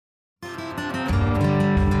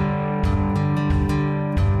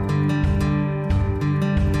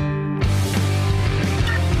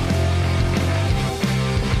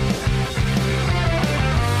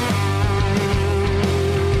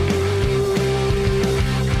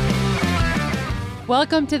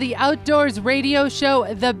Welcome to the Outdoors radio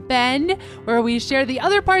show, The Bend, where we share the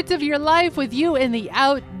other parts of your life with you in the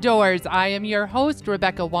outdoors. I am your host,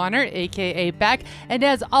 Rebecca Wanner, aka Beck, and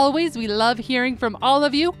as always, we love hearing from all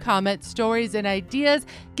of you. Comments, stories, and ideas.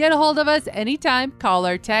 Get a hold of us anytime. Call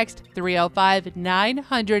or text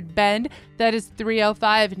 305-900-BEND. That is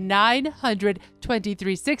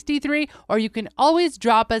 305-900-2363. Or you can always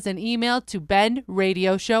drop us an email to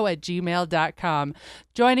bendradioshow@gmail.com.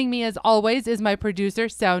 Joining me as always is my producer,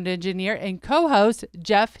 sound engineer, and co-host,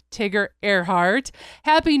 Jeff Tigger Erhardt.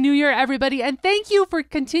 Happy New Year, everybody. And thank you for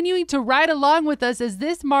continuing to ride along with us as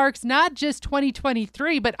this marks not just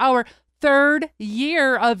 2023, but our third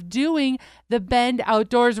year of doing the Bend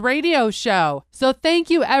Outdoors radio show. So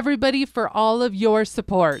thank you everybody for all of your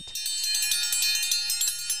support.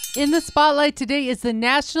 In the spotlight today is the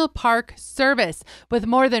National Park Service. With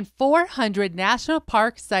more than 400 national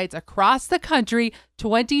park sites across the country,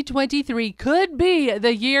 2023 could be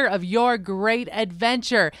the year of your great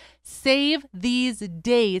adventure. Save these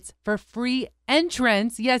dates for free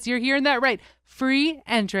entrance. Yes, you're hearing that right. Free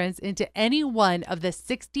entrance into any one of the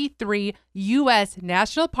 63 U.S.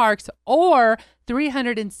 national parks or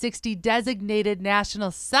 360 designated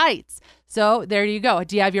national sites. So there you go.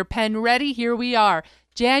 Do you have your pen ready? Here we are.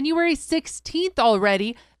 January 16th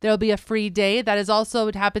already, there'll be a free day. That is also,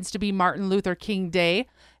 it happens to be Martin Luther King Day.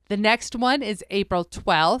 The next one is April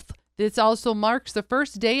 12th. This also marks the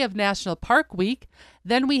first day of National Park Week.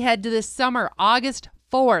 Then we head to the summer, August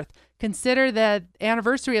 4th. Consider the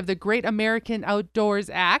anniversary of the Great American Outdoors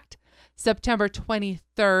Act. September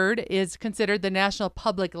 23rd is considered the National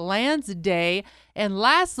Public Lands Day. And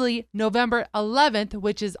lastly, November 11th,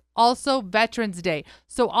 which is also Veterans Day.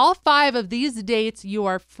 So all 5 of these dates, you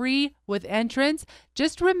are free with entrance.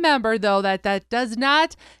 Just remember, though, that that does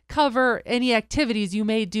not cover any activities you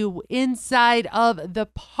may do inside of the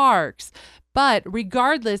parks. But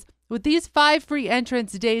regardless, with these 5 free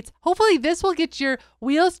entrance dates, hopefully this will get your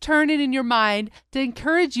wheels turning in your mind to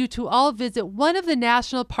encourage you to all visit one of the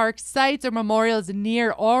national park sites or memorials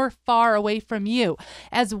near or far away from you.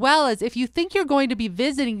 As well as if you think you're going to be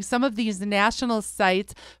visiting some of these national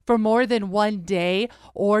sites for more than one day,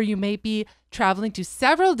 or you may be traveling to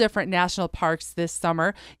several different national parks this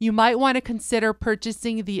summer, you might want to consider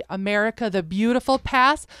purchasing the America the Beautiful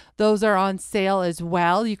Pass. Those are on sale as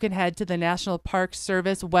well. You can head to the National Park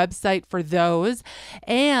Service website for those.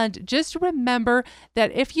 And just remember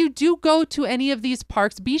that if you do go to any of these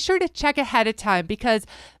parks, be sure to check ahead of time because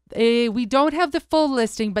we don't have the full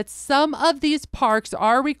listing, but some of these parks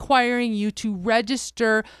are requiring you to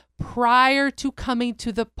register prior to coming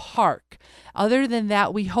to the park. Other than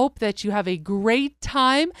that, we hope that you have a great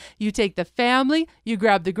time. You take the family, you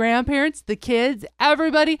grab the grandparents, the kids,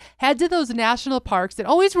 everybody, head to those national parks. And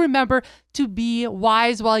always remember to be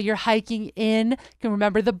wise while you're hiking in. You can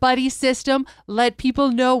remember the buddy system. Let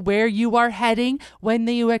people know where you are heading, when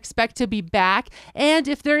you expect to be back. And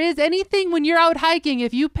if there is anything when you're out hiking,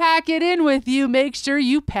 if you pack it in with you, make sure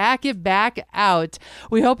you pack it back out.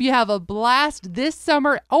 We hope you have a blast this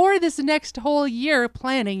summer or this next whole year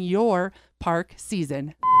planning your park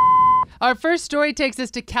season. Our first story takes us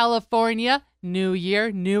to California. New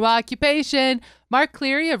year, new occupation. Mark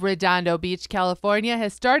Cleary of Redondo Beach, California,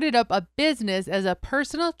 has started up a business as a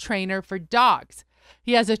personal trainer for dogs.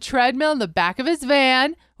 He has a treadmill in the back of his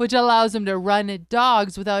van, which allows him to run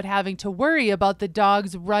dogs without having to worry about the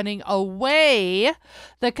dogs running away.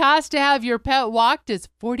 The cost to have your pet walked is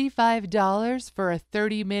 $45 for a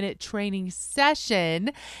 30-minute training session.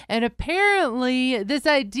 And apparently, this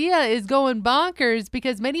idea is going bonkers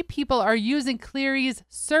because many people are using Cleary's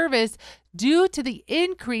service due to the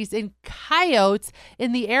increase in coyotes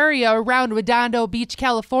in the area around Redondo Beach,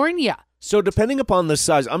 California. So depending upon the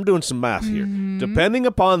size, I'm doing some math here. Depending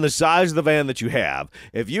upon the size of the van that you have,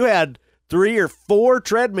 if you had 3 or 4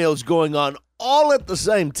 treadmills going on all at the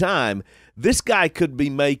same time, this guy could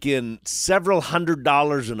be making several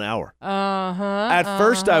 $100s an hour. At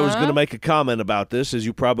first, I was going to make a comment about this, as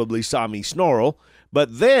you probably saw me snarl.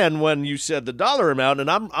 But then when you said the dollar amount,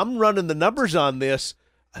 and I'm running the numbers on this,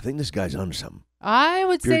 I think this guy's onto something. I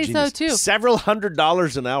would say so, too. Several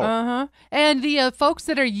 $100s an hour. And the folks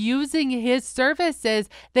that are using his services,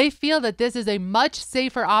 they feel that this is a much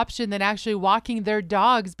safer option than actually walking their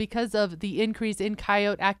dogs because of the increase in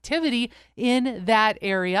coyote activity in that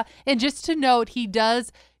area. And just to note, he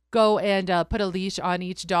does go and put a leash on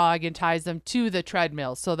each dog and ties them to the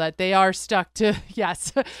treadmill so that they are stuck to,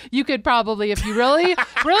 yes, you could probably, if you really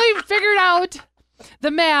figured out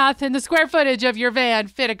the math and the square footage of your van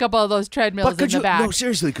fit a couple of those treadmills in the back. No,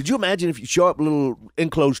 seriously, could you imagine if you show up a little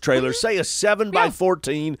enclosed trailer, say a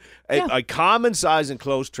 7x14, a common size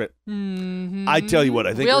enclosed trailer? I tell you what,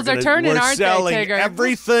 I think wheels are turning, aren't they, selling Tigger?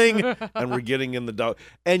 everything, and we're getting in the dog.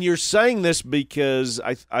 And you're saying this because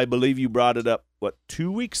I believe you brought it up,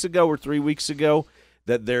 2 weeks ago or 3 weeks ago,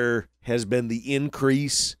 that there has been the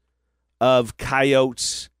increase of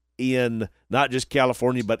coyotes in not just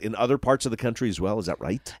California, but in other parts of the country as well. Is that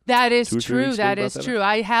right? That is true. That is true.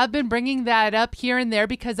 I have been bringing that up here and there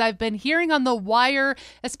because I've been hearing on the wire,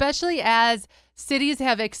 especially as cities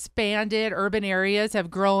have expanded, urban areas have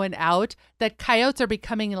grown out, that coyotes are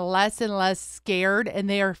becoming less and less scared, and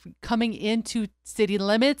they are coming into city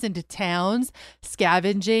limits, into towns,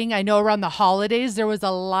 scavenging. I know around the holidays there was a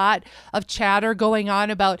lot of chatter going on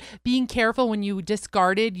about being careful when you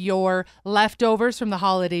discarded your leftovers from the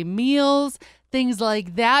holiday meals, things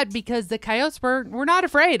like that, because the coyotes were not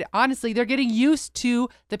afraid. Honestly, they're getting used to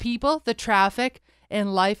the people, the traffic,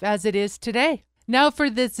 and life as it is today. Now for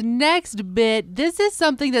this next bit, this is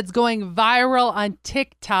something that's going viral on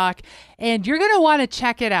TikTok, and you're going to want to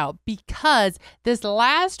check it out because this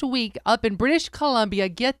last week up in British Columbia,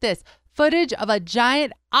 get this, footage of a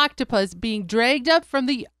giant octopus being dragged up from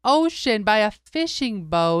the ocean by a fishing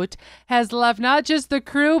boat has left not just the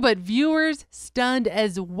crew, but viewers stunned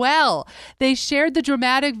as well. They shared the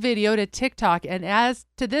dramatic video to TikTok, and as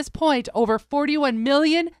to this point, over 41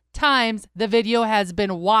 million times the video has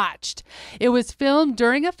been watched. It was filmed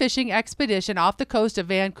during a fishing expedition off the coast of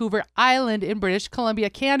Vancouver Island in British Columbia,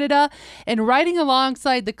 Canada, and writing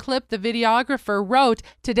alongside the clip, the videographer wrote,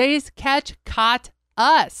 "Today's catch caught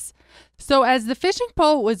us." So as the fishing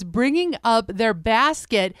boat was bringing up their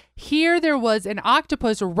basket, here there was an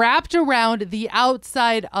octopus wrapped around the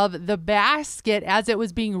outside of the basket as it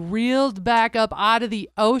was being reeled back up out of the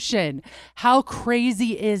ocean. How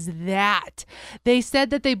crazy is that? They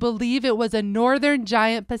said that they believe it was a northern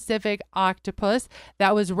giant Pacific octopus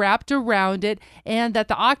that was wrapped around it, and that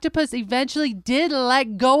the octopus eventually did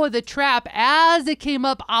let go of the trap as it came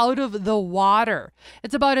up out of the water.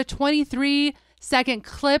 It's about a 23-second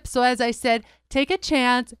clip. So as I said, take a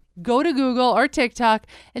chance, go to Google or TikTok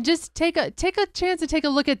and just take a chance to take a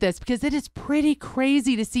look at this because it is pretty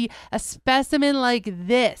crazy to see a specimen like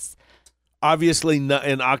this. Obviously,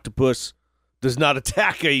 an octopus does not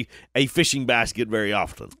attack a fishing basket very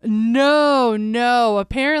often. No,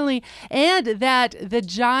 apparently. And that the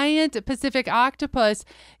giant Pacific octopus,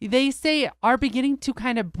 they say, are beginning to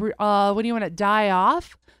kind of, die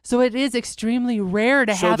off. So it is extremely rare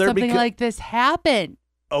to have something like this happen.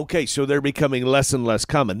 Okay, so they're becoming less and less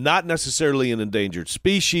common. Not necessarily an endangered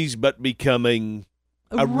species, but becoming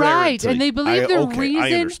a rarity. And they believe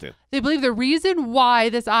I understand. They believe the reason why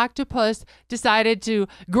this octopus decided to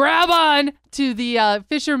grab on to the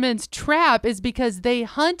fisherman's trap is because they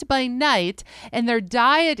hunt by night, and their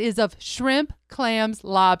diet is of shrimp, clams,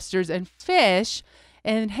 lobsters, and fish.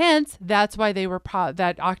 And hence, that's why they were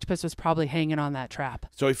that octopus was probably hanging on that trap.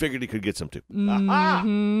 So he figured he could get some too.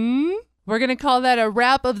 Mm-hmm. We're going to call that a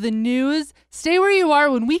wrap of the news. Stay where you are.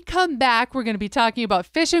 When we come back, we're going to be talking about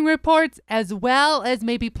fishing reports as well as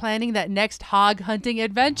maybe planning that next hog hunting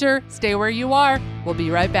adventure. Stay where you are. We'll be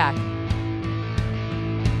right back.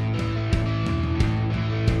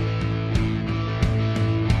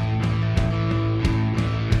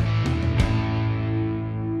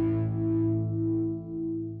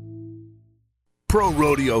 Pro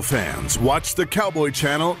rodeo fans, watch the Cowboy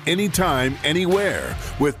Channel anytime, anywhere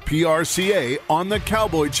with PRCA on the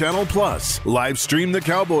Cowboy Channel Plus. Live stream the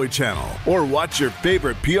Cowboy Channel or watch your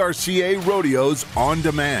favorite PRCA rodeos on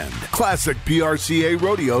demand. Classic PRCA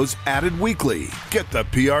rodeos added weekly. Get the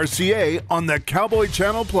PRCA on the Cowboy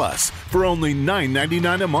Channel Plus for only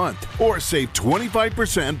 $9.99 a month or save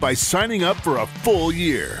 25% by signing up for a full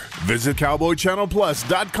year. Visit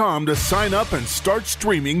CowboyChannelPlus.com to sign up and start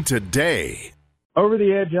streaming today.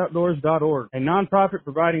 OverTheEdgeOutdoors.org, a nonprofit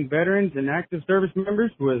providing veterans and active service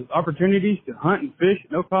members with opportunities to hunt and fish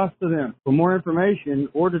at no cost to them. For more information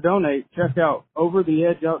or to donate, check out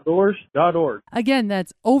OverTheEdgeOutdoors.org. Again,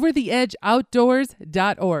 that's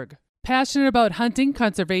OverTheEdgeOutdoors.org. Passionate about hunting,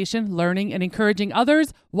 conservation, learning, and encouraging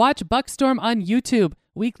others? Watch Buckstorm on YouTube.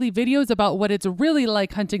 Weekly videos about what it's really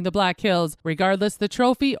like hunting the Black Hills. Regardless the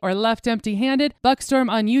trophy or left empty-handed, Buckstorm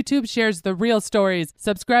on YouTube shares the real stories.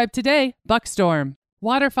 Subscribe today, Buckstorm.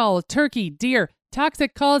 Waterfowl, turkey, deer.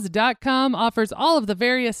 ToxicCalls.com offers all of the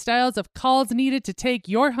various styles of calls needed to take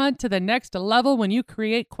your hunt to the next level when you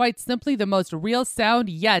create quite simply the most real sound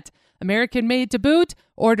yet. American made to boot.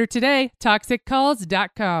 Order today,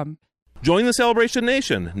 ToxicCalls.com. Join the Celebration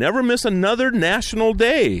Nation. Never miss another national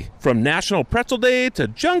day. From National Pretzel Day to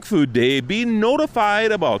Junk Food Day, be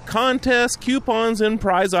notified about contests, coupons, and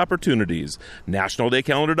prize opportunities.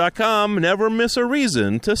 NationalDayCalendar.com. Never miss a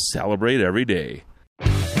reason to celebrate every day.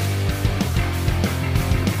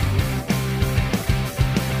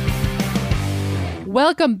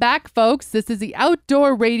 Welcome back, folks. This is the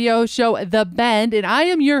outdoor radio show, The Bend, and I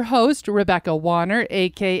am your host, Rebecca Wanner,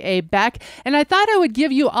 a.k.a. Beck, and I thought I would give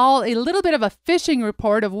you all a little bit of a fishing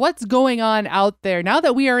report of what's going on out there. Now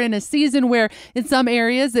that we are in a season where in some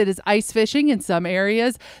areas it is ice fishing, in some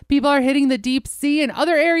areas people are hitting the deep sea, in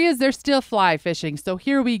other areas they're still fly fishing. So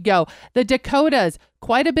here we go. The Dakotas.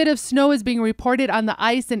 Quite a bit of snow is being reported on the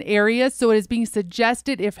ice in areas, so it is being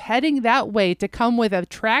suggested if heading that way to come with a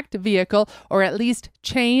tracked vehicle or at least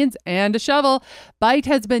chains and a shovel. Bite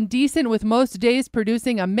has been decent with most days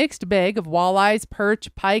producing a mixed bag of walleyes, perch,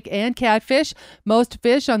 pike, and catfish. Most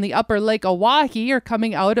fish on the upper Lake Oahe are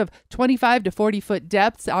coming out of 25 to 40 foot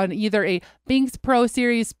depths on either a Binks Pro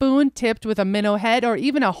Series spoon tipped with a minnow head or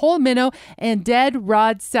even a whole minnow and dead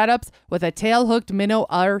rod setups with a tail-hooked minnow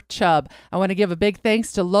or chub. I want to give a big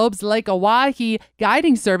thanks to Loeb's Lake Oahe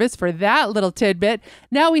guiding service for that little tidbit.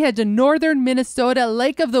 Now we head to northern Minnesota,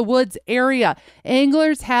 Lake of the Woods area.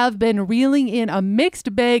 Anglers have been reeling in a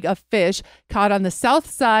mixed bag of fish caught on the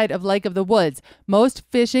south side of Lake of the Woods. Most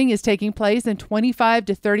fishing is taking place in 25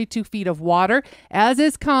 to 32 feet of water. As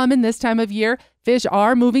is common this time of year, fish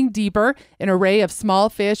are moving deeper. An array of small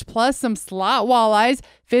fish plus some slot walleyes,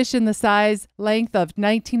 fish in the size length of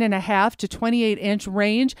 19.5 to 28-inch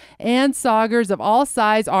range, and saugers of all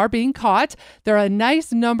size are being caught. There are a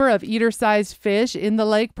nice number of eater-sized fish in the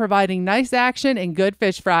lake providing nice action and good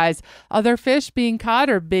fish fries. Other fish being caught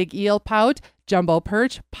are big eel pout, jumbo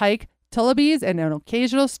perch, pike, tillibees, and an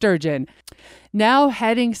occasional sturgeon. Now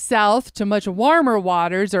heading south to much warmer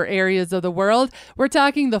waters or areas of the world, we're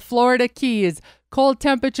talking the Florida Keys. Cold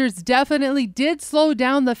temperatures definitely did slow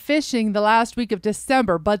down the fishing the last week of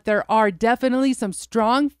December, but there are definitely some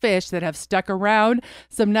strong fish that have stuck around.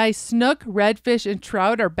 Some nice snook, redfish, and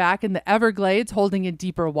trout are back in the Everglades holding in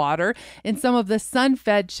deeper water in some of the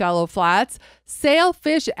sun-fed shallow flats.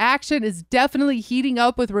 Sailfish action is definitely heating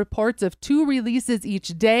up with reports of 2 releases each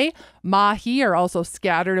day. Mahi are also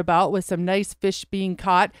scattered about with some nice fish being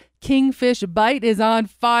caught. Kingfish bite is on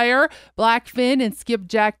fire. Blackfin and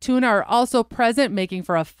skipjack tuna are also present, making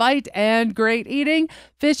for a fight and great eating.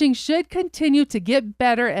 Fishing should continue to get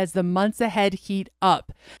better as the months ahead heat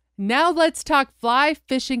up. Now let's talk fly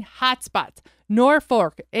fishing hotspots.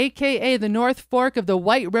 Norfolk, aka the North Fork of the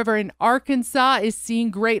White River in Arkansas, is seeing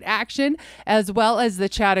great action, as well as the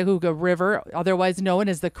Chattahooga River, otherwise known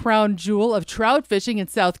as the crown jewel of trout fishing in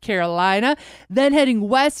South Carolina. Then heading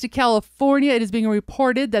west to California, it is being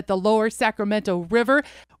reported that the lower Sacramento River,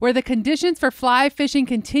 where the conditions for fly fishing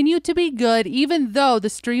continue to be good, even though the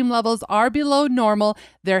stream levels are below normal,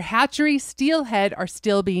 their hatchery steelhead are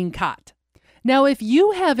still being caught. Now, if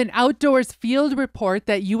you have an outdoors field report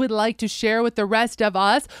that you would like to share with the rest of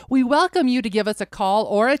us, we welcome you to give us a call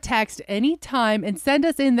or a text anytime and send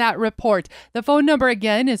us in that report. The phone number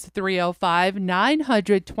again is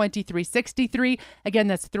 305-900-2363. Again,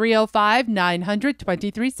 that's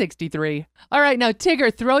 305-900-2363. All right, now,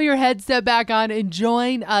 Tigger, throw your headset back on and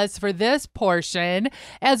join us for this portion.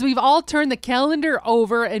 As we've all turned the calendar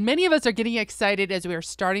over, and many of us are getting excited as we are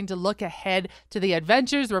starting to look ahead to the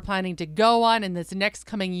adventures we're planning to go on in this next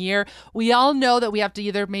coming year. We all know that we have to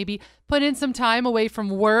either maybe put in some time away from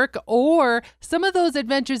work, or some of those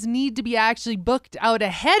adventures need to be actually booked out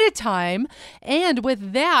ahead of time. And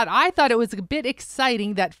with that, I thought it was a bit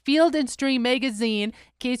exciting that Field and Stream magazine, in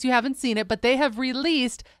case you haven't seen it, but they have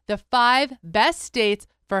released the 5 best states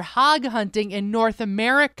for hog hunting in North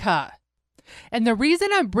America. And the reason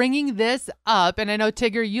I'm bringing this up, and I know,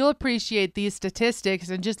 Tigger, you'll appreciate these statistics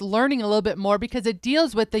and just learning a little bit more, because it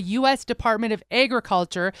deals with the U.S. Department of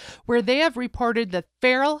Agriculture, where they have reported that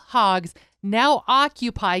feral hogs now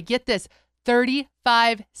occupy, get this,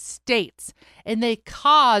 35 states, and they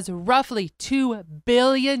cause roughly $2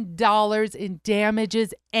 billion in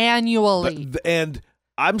damages annually. And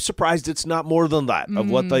I'm surprised it's not more than that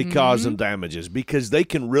of what they cause in damages, because they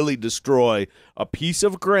can really destroy a piece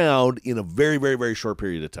of ground in a very, very, very short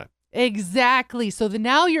period of time. Exactly. So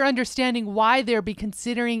now you're understanding why they're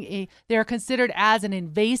considered as an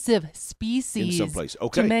invasive species in some place.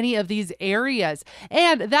 Okay. To many of these areas.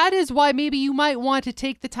 And that is why maybe you might want to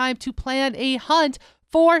take the time to plan a hunt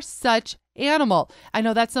for such animal. I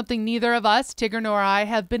know that's something neither of us, Tigger nor I,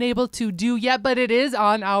 have been able to do yet, but it is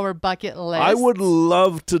on our bucket list. I would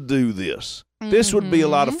love to do this. This would be a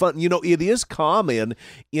lot of fun. You know, it is common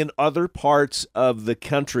in other parts of the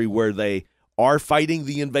country where they are fighting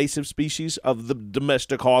the invasive species of the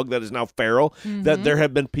domestic hog that is now feral, that there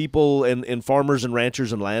have been people and farmers and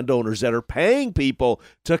ranchers and landowners that are paying people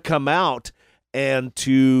to come out and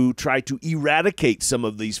to try to eradicate some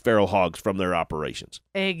of these feral hogs from their operations.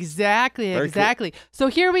 Exactly. Cool. So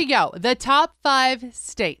here we go. The top 5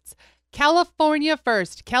 states. California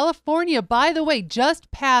first. California, by the way,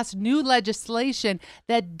 just passed new legislation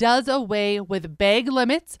that does away with bag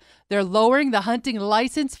limits. They're lowering the hunting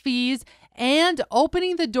license fees and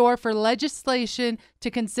opening the door for legislation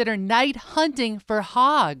to consider night hunting for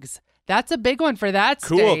hogs. That's a big one for that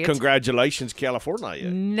state. Cool. Congratulations,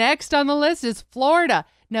 California. Next on the list is Florida.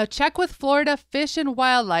 Now, check with Florida Fish and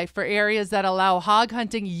Wildlife for areas that allow hog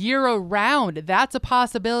hunting year-round. That's a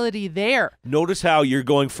possibility there. Notice how you're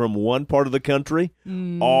going from one part of the country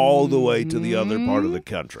all the way to the other part of the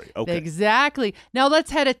country. Okay. Exactly. Now,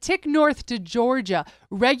 let's head a tick north to Georgia.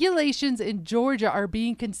 Regulations in Georgia are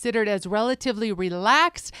being considered as relatively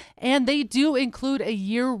relaxed, and they do include a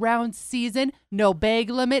year-round season, no bag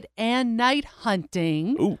limit, and night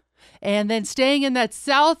hunting. Ooh. And then staying in that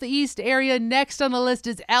southeast area, next on the list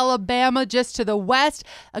is Alabama, just to the west.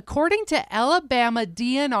 According to Alabama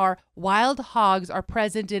DNR, wild hogs are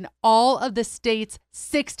present in all of the state's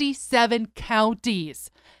 67 counties.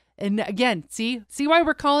 And again, see why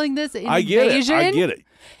we're calling this an invasion? I get it.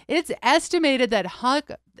 It's estimated that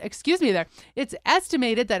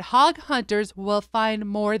hog hunters will find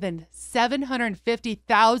more than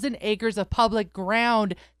 750,000 acres of public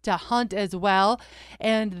ground to hunt as well.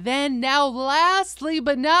 And then now, lastly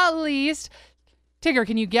but not least, Tigger,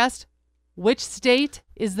 can you guess which state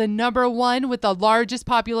is the number 1 with the largest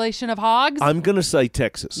population of hogs? I'm going to say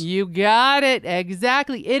Texas. You got it.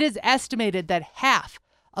 Exactly. It is estimated that half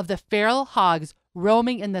of the feral hogs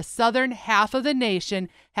roaming in the southern half of the nation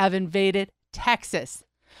have invaded Texas.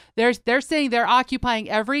 They're saying they're occupying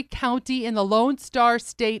every county in the Lone Star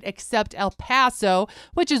State except El Paso,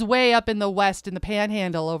 which is way up in the west in the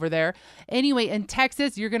Panhandle over there. Anyway, in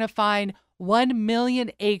Texas, you're going to find 1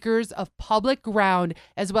 million acres of public ground,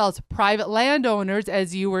 as well as private landowners,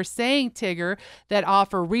 as you were saying, Tigger, that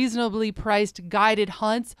offer reasonably priced guided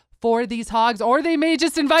hunts for these hogs, or they may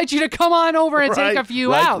just invite you to come on over and take a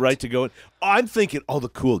few out. Right to go in. I'm thinking all the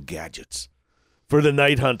cool gadgets for the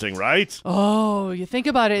night hunting, right? Oh, you think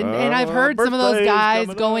about it. And I've heard some of those guys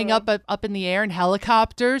going up in the air in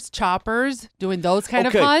helicopters, choppers, doing those kind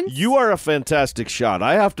of hunts. You are a fantastic shot.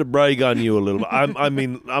 I have to brag on you a little. I'm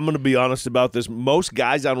going to be honest about this. Most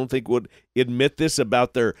guys, I don't think, would admit this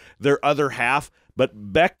about their other half, but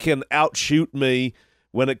Beck can outshoot me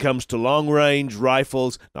when it comes to long-range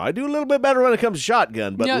rifles. Now, I do a little bit better when it comes to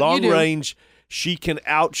shotgun, but long-range, she can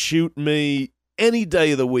outshoot me any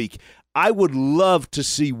day of the week. I would love to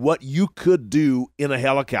see what you could do in a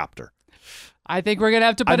helicopter. I think we're going to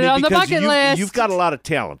have to put it on the bucket list. You've got a lot of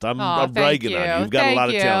talent. I'm bragging on you. You've got a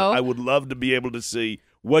lot of talent. I would love to be able to see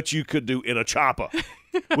what you could do in a chopper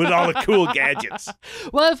with all the cool gadgets.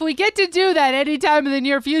 Well, if we get to do that anytime in the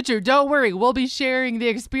near future, don't worry. We'll be sharing the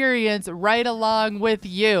experience right along with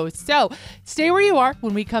you. So stay where you are.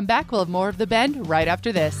 When we come back, we'll have more of The Bend right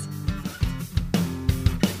after this.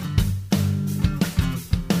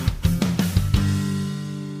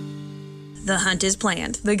 The hunt is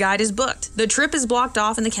planned, the guide is booked, the trip is blocked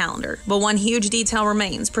off in the calendar, but one huge detail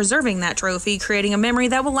remains, preserving that trophy, creating a memory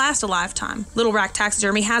that will last a lifetime. Little Rack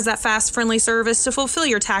Taxidermy has that fast, friendly service to fulfill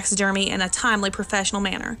your taxidermy in a timely, professional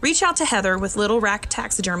manner. Reach out to Heather with Little Rack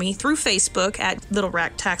Taxidermy through Facebook at Little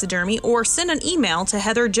Rack Taxidermy or send an email to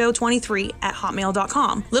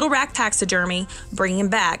heatherjoe23@hotmail.com. Little Rack Taxidermy, bringing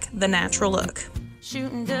back the natural look.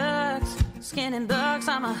 Shooting ducks, skinning bucks,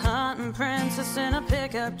 I'm a hunting princess in a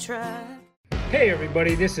pickup truck. Hey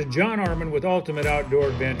everybody, this is John Arman with Ultimate Outdoor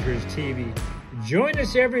Adventures TV. Join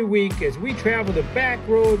us every week as we travel the back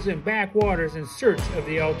roads and backwaters in search of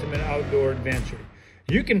the ultimate outdoor adventure.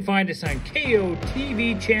 You can find us on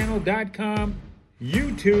KOTVchannel.com,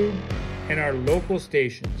 YouTube, and our local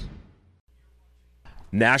stations.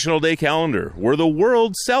 National Day Calendar, where the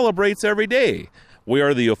world celebrates every day. We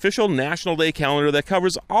are the official National Day Calendar that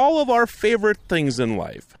covers all of our favorite things in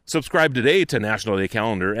life. Subscribe today to National Day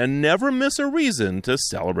Calendar and never miss a reason to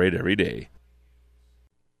celebrate every day.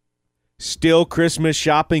 Still Christmas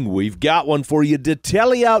shopping? We've got one for you.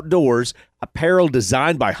 Detelli Outdoors, apparel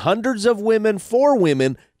designed by hundreds of women for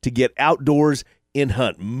women to get outdoors and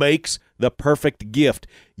hunt. Makes the perfect gift.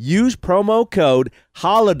 Use promo code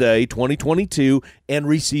HOLIDAY 2022 and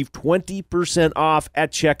receive 20% off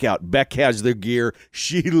at checkout. Beck has their gear.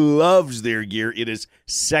 She loves their gear. It is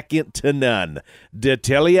second to none.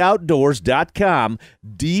 DeTeleOutdoors.com,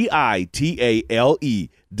 DITALE,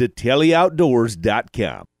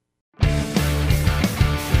 DeTeleOutdoors.com.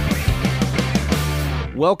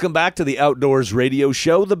 Welcome back to the Outdoors Radio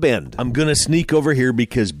Show, The Bend. I'm going to sneak over here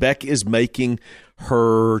because Beck is making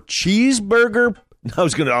her cheeseburger. I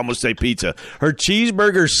was going to almost say pizza. Her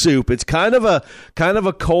cheeseburger soup. It's kind of a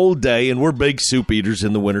cold day, and we're big soup eaters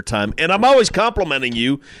in the wintertime. And I'm always complimenting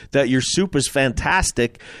you that your soup is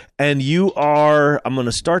fantastic. And you are, I'm going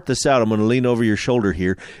to start this out. I'm going to lean over your shoulder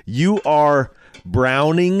here. You are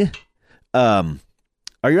browning. Are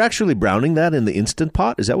you actually browning that in the Instant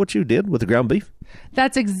Pot? Is that what you did with the ground beef?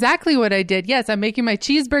 That's exactly what I did. Yes, I'm making my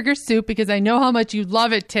cheeseburger soup because I know how much you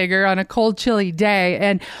love it, Tigger, on a cold, chilly day.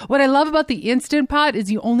 And what I love about the Instant Pot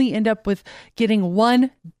is you only end up with getting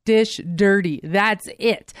one dish dirty. That's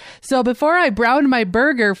it. So before I browned my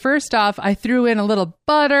burger, first off, I threw in a little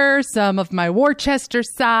butter, some of my Worcester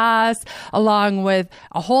sauce, along with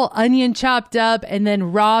a whole onion chopped up, and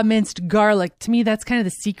then raw minced garlic. To me, that's kind of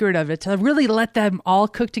the secret of it, to really let them all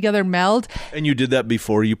cook together, meld. And you did that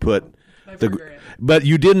before you put but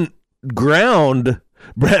you didn't you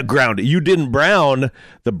didn't brown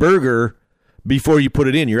the burger before you put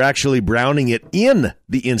it in. You're actually browning it in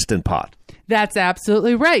the Instant Pot. That's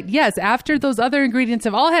absolutely right. Yes, after those other ingredients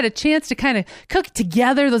have all had a chance to kind of cook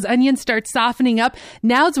together, those onions start softening up.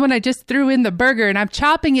 Now's when I just threw in the burger, and I'm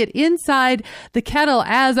chopping it inside the kettle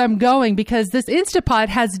as I'm going because this Instapot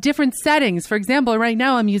has different settings. For example, right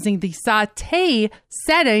now I'm using the saute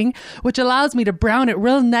setting, which allows me to brown it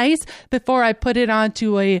real nice before I put it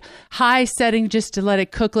onto a high setting just to let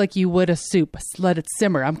it cook like you would a soup. Let it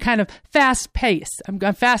simmer. I'm kind of fast paced. I'm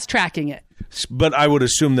fast tracking it. But I would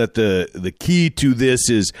assume that the key to this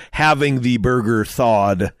is having the burger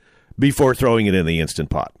thawed before throwing it in the Instant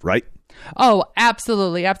Pot, right? Oh,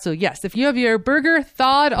 absolutely. Absolutely. Yes. If you have your burger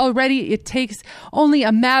thawed already, it takes only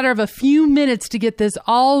a matter of a few minutes to get this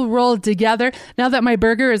all rolled together. Now that my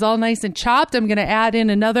burger is all nice and chopped, I'm going to add in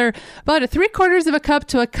another about 3/4 cup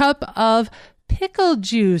to a cup of pickle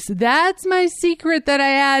juice. That's my secret that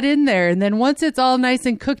I add in there. And then once it's all nice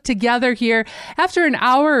and cooked together here, after an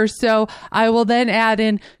hour or so, I will then add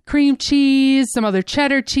in cream cheese, some other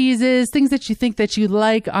cheddar cheeses, things that you think that you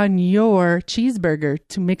like on your cheeseburger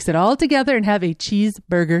to mix it all together and have a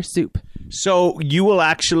cheeseburger soup. So you will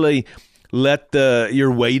actually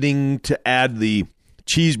you're waiting to add the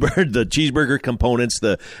cheeseburger components,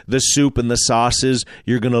 the soup and the sauces.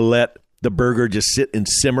 You're going to let the burger just sit and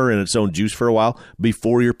simmer in its own juice for a while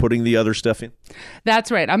before you're putting the other stuff in?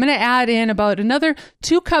 That's right. I'm going to add in about another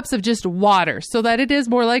 2 cups of just water so that it is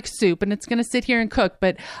more like soup, and it's going to sit here and cook.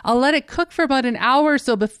 But I'll let it cook for about an hour or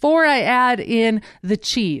so before I add in the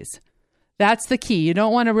cheese. That's the key. You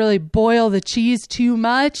don't want to really boil the cheese too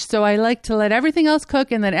much. So I like to let everything else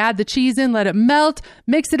cook and then add the cheese in, let it melt,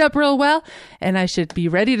 mix it up real well, and I should be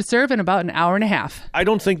ready to serve in about an hour and a half. I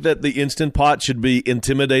don't think that the Instant Pot should be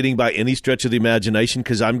intimidating by any stretch of the imagination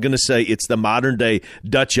because I'm going to say it's the modern day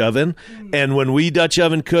Dutch oven. And when we Dutch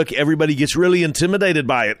oven cook, everybody gets really intimidated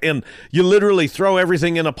by it. And you literally throw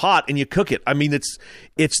everything in a pot and you cook it. I mean,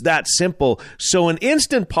 it's that simple. So an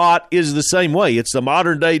Instant Pot is the same way. It's the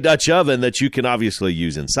modern day Dutch oven that you can obviously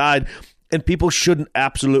use inside, and people shouldn't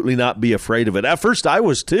absolutely not be afraid of it. At first I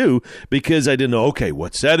was too, because I didn't know, okay,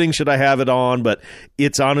 what setting should I have it on? But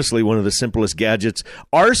it's honestly one of the simplest gadgets.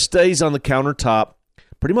 Ours stays on the countertop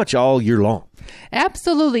pretty much all year long.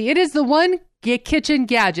 Absolutely. It is the one kitchen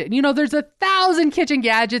gadget. You know, there's 1,000 kitchen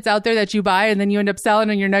gadgets out there that you buy and then you end up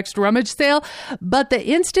selling on your next rummage sale. But the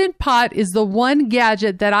Instant Pot is the one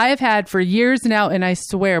gadget that I have had for years now, and I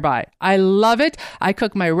swear by. I love it. I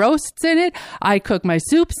cook my roasts in it. I cook my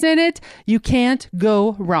soups in it. You can't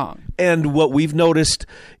go wrong. And what we've noticed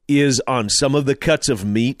is on some of the cuts of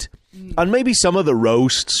meat, on maybe some of the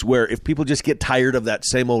roasts where if people just get tired of that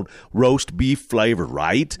same old roast beef flavor,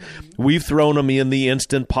 right? We've thrown them in the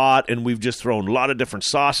Instant Pot, and we've just thrown a lot of different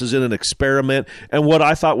sauces in an experiment. And what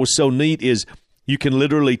I thought was so neat is you can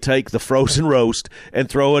literally take the frozen roast and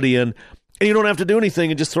throw it in, and you don't have to do anything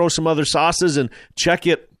and just throw some other sauces and check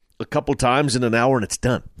it a couple times in an hour and it's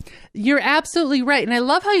done. You're absolutely right. And I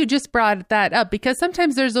love how you just brought that up, because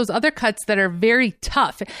sometimes there's those other cuts that are very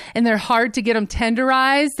tough and they're hard to get them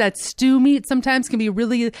tenderized. That stew meat sometimes can be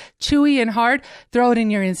really chewy and hard. Throw it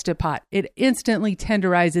in your Instant Pot. It instantly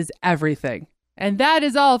tenderizes everything. And that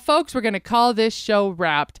is all, folks. We're going to call this show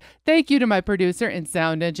wrapped. Thank you to my producer and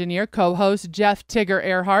sound engineer, co-host Jeff Tigger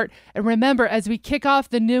Erhardt. And remember, as we kick off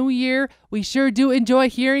the new year, we sure do enjoy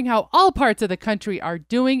hearing how all parts of the country are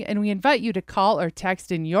doing, and we invite you to call or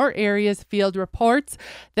text in your area's field reports.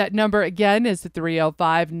 That number again is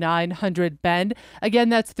 305-900-BEND. Again,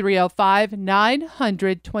 that's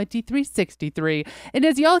 305-900-2363. And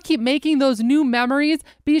as y'all keep making those new memories,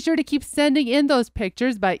 be sure to keep sending in those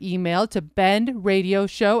pictures by email to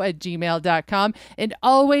bendradioshow@gmail.com and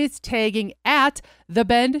always tagging at The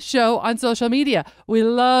Bend Show on social media. We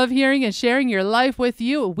love hearing and sharing your life with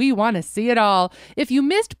you. We want to see it all. If you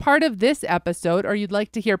missed part of this episode or you'd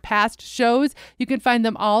like to hear past shows, you can find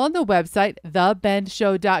them all on the website,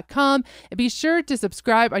 thebendshow.com, and be sure to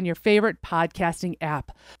subscribe on your favorite podcasting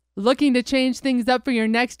app. Looking to change things up for your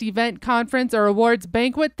next event, conference, or awards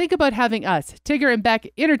banquet? Think about having us, Tigger and Beck,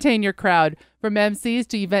 entertain your crowd. From MCs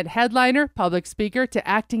to event headliner, public speaker, to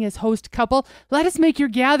acting as host couple, let us make your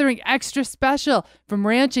gathering extra special. From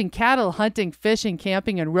ranching, cattle, hunting, fishing,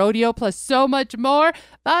 camping, and rodeo, plus so much more.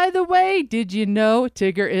 By the way, did you know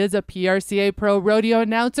Tigger is a PRCA Pro rodeo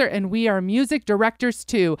announcer and we are music directors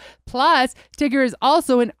too? Plus, Tigger is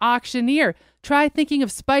also an auctioneer. Try thinking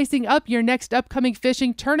of spicing up your next upcoming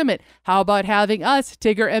fishing tournament. How about having us,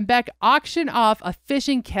 Tigger and Beck, auction off a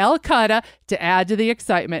fishing Calcutta to add to the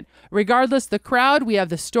excitement? Regardless the crowd, we have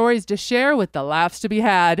the stories to share with the laughs to be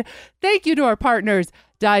had. Thank you to our partners,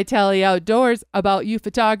 Die Tally Outdoors, About You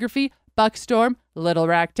Photography, Buckstorm, Little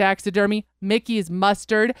Rack Taxidermy, Mickey's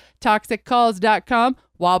Mustard, ToxicCalls.com,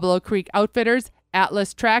 Wablo Creek Outfitters,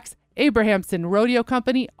 Atlas Tracks, Abrahamson Rodeo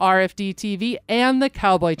Company, RFD TV, and the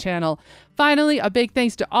Cowboy Channel. Finally, a big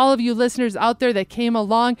thanks to all of you listeners out there that came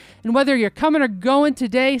along. And whether you're coming or going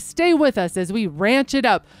today, stay with us as we ranch it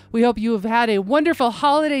up. We hope you have had a wonderful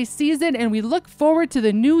holiday season, and we look forward to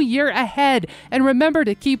the new year ahead. And remember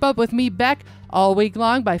to keep up with me, Beck, all week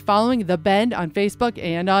long by following The Bend on Facebook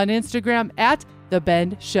and on Instagram at The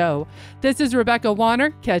Bend Show. This is Rebecca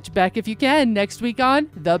Wanner. Catch Beck if you can next week on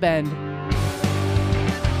The Bend.